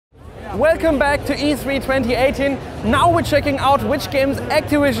Welcome back to E3 2018. Now we're checking out which games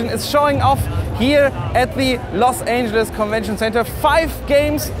Activision is showing off here at the Los Angeles Convention Center. 5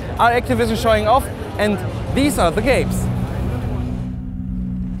 games are Activision showing off, and these are the games.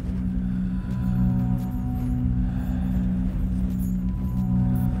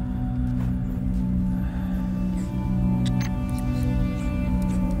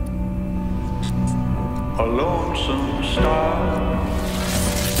 A lonesome star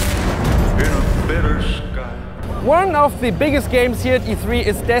in a bitter sky. One of the biggest games here at E3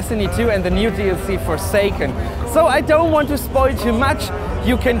 is Destiny 2 and the new DLC Forsaken. So I don't want to spoil too much.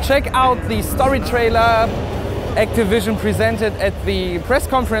 You can check out the story trailer Activision presented at the press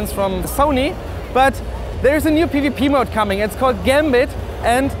conference from Sony. But there's a new PvP mode coming. It's called Gambit,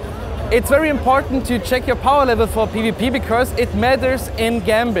 and it's very important to check your power level for PvP because it matters in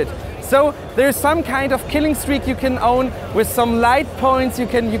Gambit. So there's some kind of killing streak you can own with some light points you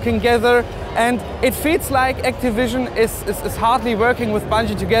can gather, and it feels like Activision is hardly working with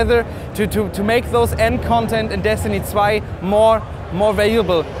Bungie together to make those end content in Destiny 2 more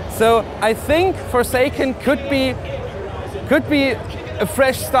valuable. So I think Forsaken could be a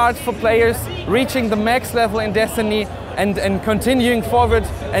fresh start for players reaching the max level in Destiny and continuing forward,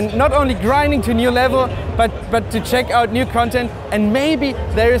 and not only grinding to new level, but to check out new content, and maybe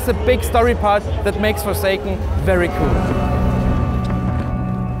there is a big story part that makes Forsaken very cool.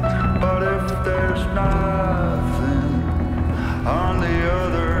 But if there's nothing on the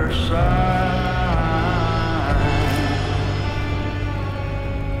other side.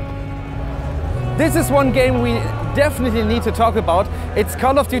 This is one game we definitely need to talk about. It's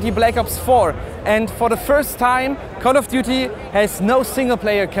Call of Duty Black Ops 4, and for the first time Call of Duty has no single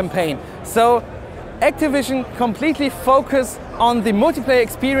player campaign. So Activision completely focused on the multiplayer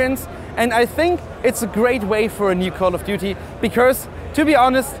experience, and I think it's a great way for a new Call of Duty because, to be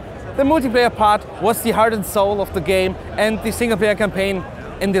honest, the multiplayer part was the heart and soul of the game, and the single player campaign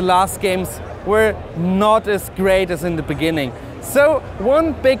in the last games were not as great as in the beginning. So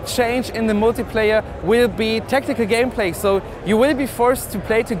one big change in the multiplayer will be tactical gameplay. So you will be forced to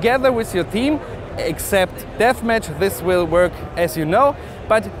play together with your team, except deathmatch. This will work, as you know.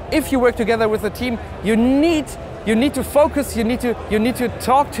 But if you work together with a team, you need to focus. You need to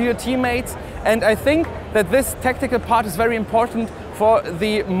talk to your teammates. And I think that this tactical part is very important for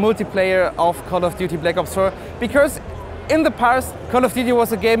the multiplayer of Call of Duty Black Ops 4, because in the past, Call of Duty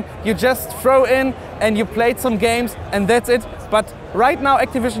was a game you just throw in and you played some games and that's it. But right now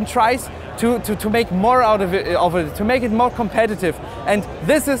Activision tries to make more out of it, to make it more competitive. And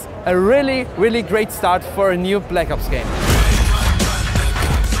this is a really great start for a new Black Ops game.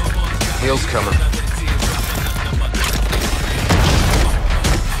 Heel's coming.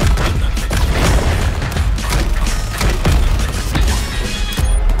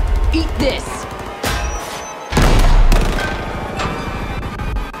 Eat this!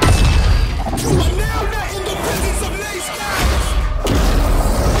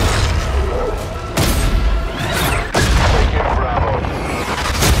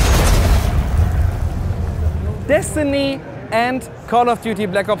 Destiny and Call of Duty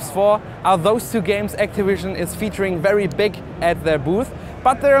Black Ops 4 are those two games Activision is featuring very big at their booth.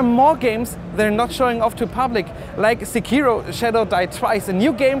 But there are more games they're not showing off to public, like Sekiro Shadow Die Twice, a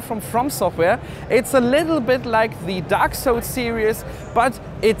new game from Software. It's a little bit like the Dark Souls series, but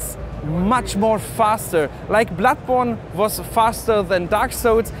it's much more faster. Like Bloodborne was faster than Dark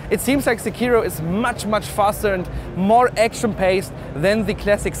Souls, it seems like Sekiro is much faster and more action-paced than the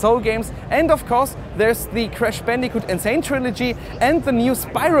classic Soul games. And of course, there's the Crash Bandicoot Insane Trilogy and the new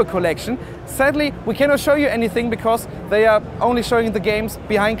Spyro collection. Sadly, we cannot show you anything because they are only showing the games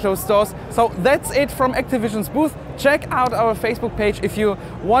behind closed doors. So that's it from Activision's booth. Check out our Facebook page if you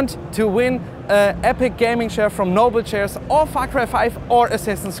want to win Epic Gaming Chair from Noble Chairs, or Far Cry 5 or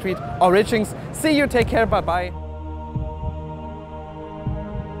Assassin's Creed Origins. See you, take care, bye bye.